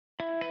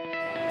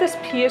This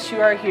PSU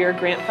Are Here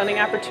grant funding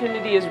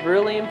opportunity is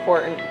really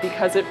important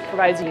because it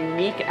provides a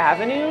unique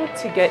avenue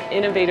to get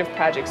innovative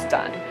projects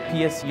done.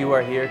 PSU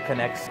Are Here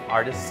connects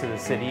artists to the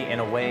city in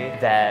a way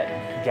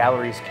that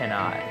galleries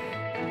cannot.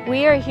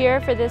 We are here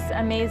for this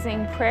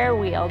amazing prayer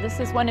wheel. This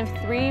is one of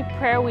 3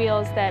 prayer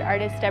wheels that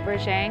artist Deborah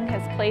Zhang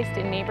has placed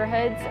in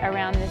neighborhoods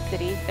around the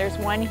city. There's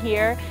one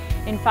here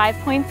in 5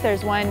 Points,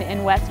 there's one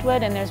in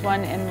Westwood, and there's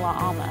one in La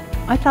Alma.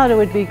 I thought it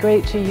would be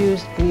great to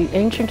use the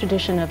ancient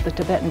tradition of the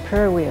Tibetan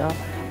prayer wheel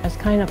as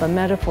kind of a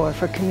metaphor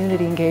for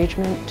community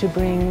engagement to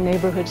bring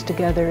neighborhoods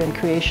together in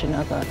creation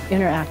of an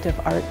interactive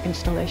art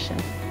installation.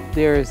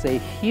 There is a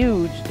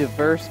huge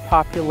diverse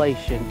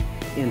population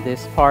in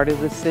this part of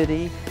the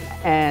city,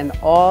 and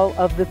all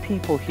of the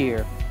people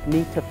here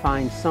need to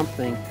find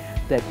something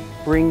that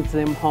brings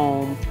them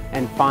home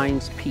and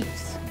finds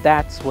peace.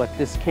 That's what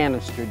this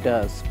canister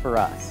does for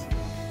us.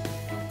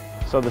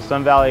 So the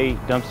Sun Valley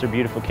Dumpster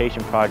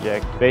Beautification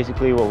Project,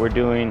 basically what we're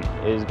doing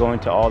is going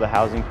to all the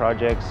housing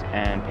projects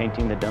and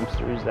painting the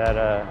dumpsters that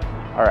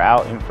are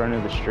out in front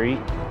of the street.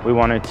 We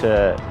wanted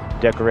to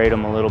decorate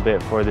them a little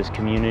bit for this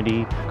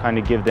community, kind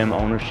of give them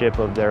ownership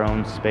of their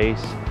own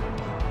space.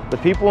 The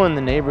people in the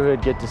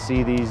neighborhood get to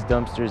see these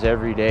dumpsters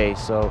every day,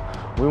 so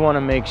we want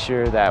to make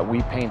sure that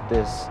we paint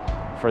this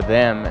for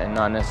them and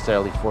not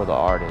necessarily for the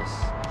artists.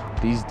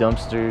 These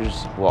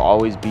dumpsters will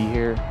always be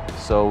here,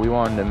 so we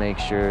wanted to make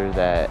sure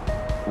that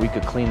we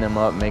could clean them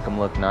up, make them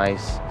look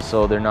nice,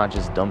 so they're not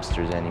just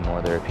dumpsters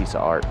anymore, they're a piece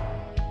of art.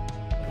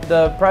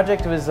 The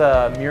project was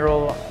a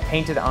mural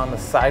painted on the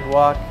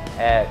sidewalk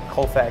at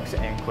Colfax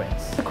and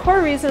Quince. The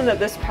core reason that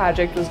this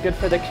project was good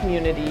for the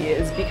community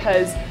is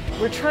because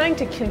we're trying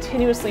to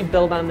continuously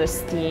build on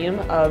this theme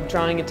of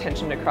drawing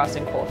attention to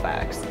crossing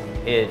Colfax.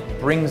 It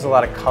brings a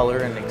lot of color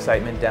and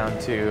excitement down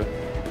to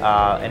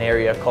an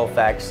area of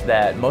Colfax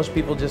that most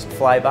people just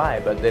fly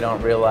by, but they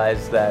don't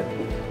realize that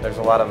there's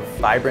a lot of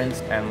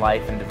vibrance and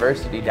life and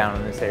diversity down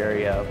in this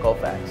area of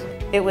Colfax.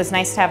 It was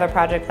nice to have a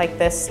project like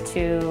this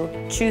to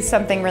choose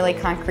something really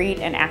concrete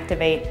and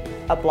activate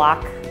a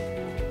block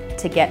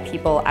to get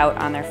people out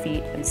on their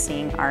feet and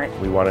seeing art.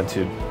 We wanted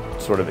to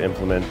sort of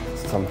implement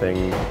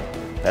something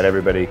that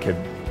everybody could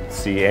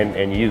see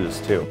and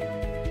use too.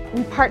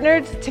 We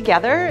partnered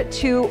together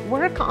to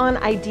work on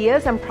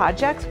ideas and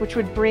projects which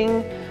would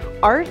bring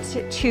art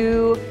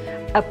to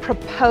a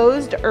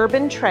proposed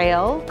urban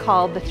trail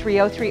called the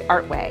 303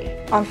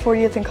 Artway. On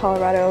 40th in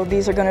Colorado,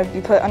 these are going to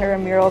be put under a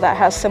mural that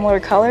has similar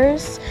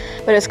colors,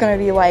 but it's going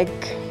to be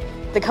like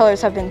the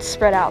colors have been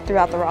spread out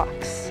throughout the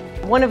rocks.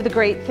 One of the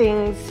great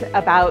things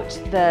about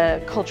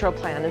the cultural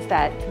plan is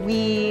that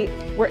we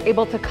were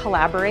able to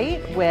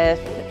collaborate with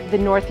the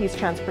Northeast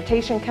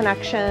Transportation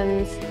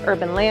Connections,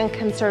 Urban Land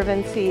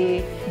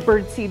Conservancy,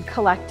 Birdseed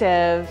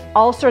Collective,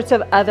 all sorts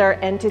of other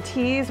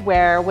entities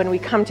where when we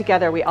come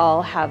together we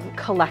all have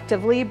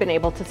collectively been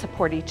able to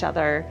support each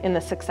other in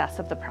the success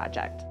of the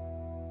project.